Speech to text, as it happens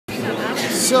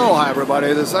So, hi everybody,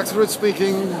 this is Axel Ritt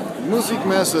speaking,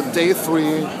 Musikmesse Day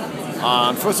 3,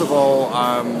 and first of all,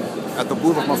 I'm at the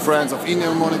booth of my friends of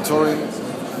in-ear monitoring,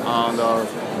 and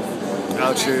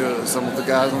I'll show you some of the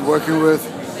guys I'm working with.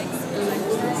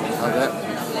 Okay.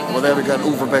 Over there we got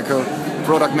Uwe Becker,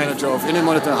 product manager of in-ear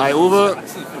monitoring. Hi Uwe.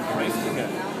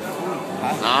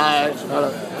 Hi. Hello.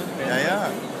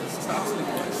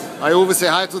 Hi Uwe, say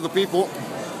hi to the people.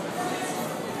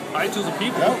 Hi to the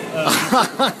people.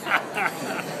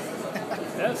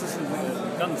 Ja, es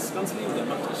ist ganz lieb, der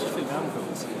macht richtig viel Werbung für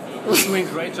uns. He's doing a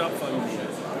great job for you.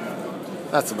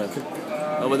 That's about it.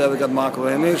 Over there we got Marco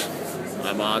Hemisch.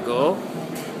 Hi Marco.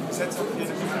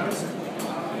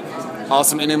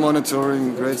 Awesome in-ear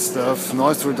monitoring, great stuff.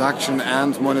 Noise reduction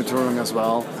and monitoring as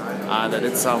well. And I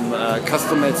did some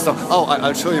custom-made stuff. Oh,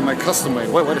 I'll show you my custom-made.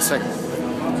 Wait a second.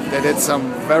 They did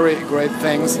some very great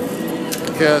things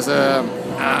because you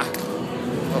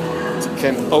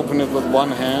can open it with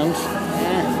one hand.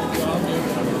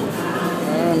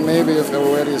 Maybe you've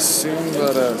already seen,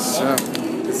 but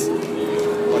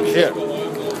look here.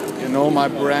 You know my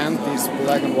brand, these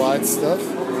black and white stuff.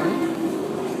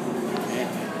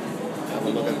 Have a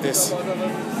look at this.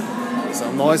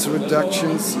 Some noise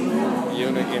reductions,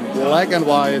 unit in black and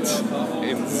white,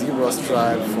 in zebra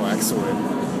stripe for Axel Ritt.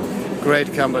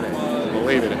 Great company,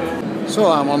 believe it. So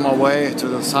I'm on my way to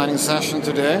the signing session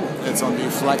today. It's on the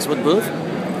Flexwood booth.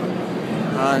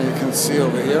 And you can see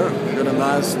over here, we got a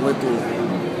nice little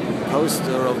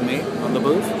poster of me on the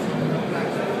booth.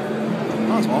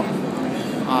 Nice one.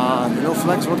 You know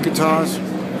Flexwood guitars?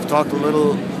 We've talked a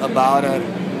little about it.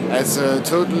 It's a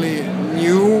totally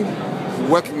new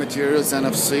working materials,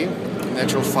 NFC,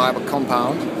 natural fiber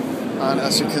compound. And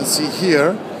as you can see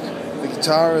here, the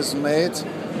guitar is made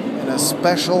in a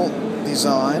special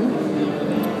design.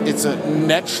 It's a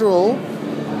natural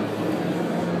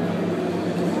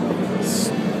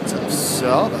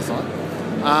cell, that's right.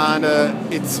 And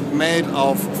it's made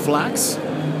of flax.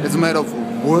 It's made of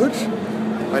wood,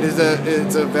 but it's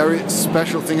a very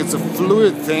special thing. It's a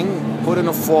fluid thing, put in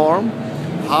a form,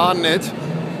 harden it,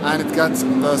 and it got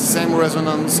the same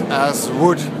resonance as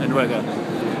wood in regular.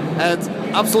 And it's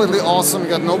absolutely awesome. You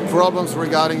got no problems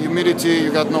regarding humidity. You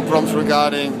got no problems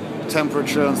regarding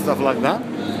temperature and stuff like that.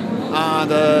 And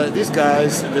these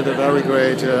guys did a very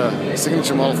great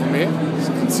signature model for me, as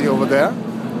you can see over there,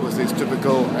 with this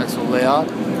typical Axel layout.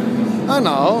 And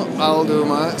now I'll do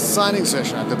my signing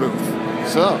session at the booth.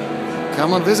 So,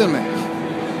 come and visit me.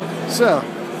 So,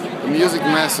 the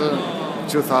Musikmesse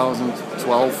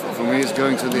 2012 for me is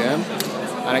going to the end.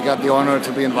 And I got the honor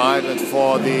to be invited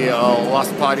for the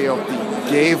last party of the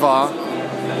GEWA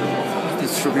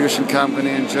distribution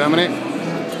company in Germany.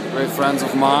 Great friends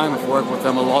of mine. I've worked with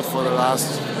them a lot for the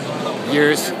last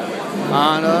years.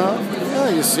 And yeah,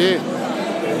 you see,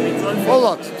 a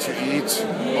lot to eat,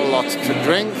 a lot to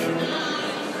drink,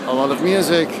 a lot of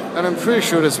music, and I'm pretty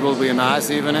sure this will be a nice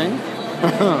evening.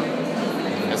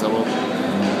 Yes, I will.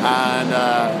 And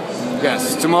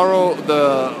yes, tomorrow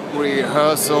the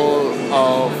rehearsal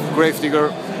of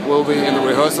Gravedigger will be in the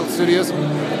rehearsal studios.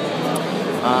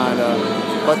 And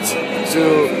but to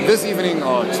this evening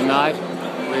or tonight,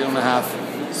 we're gonna have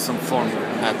some fun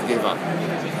at GEWA.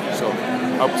 So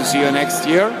hope to see you next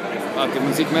year at the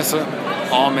Musikmesse,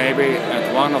 or maybe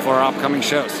at one of our upcoming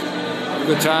shows. Have a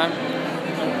good time.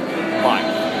 Bye.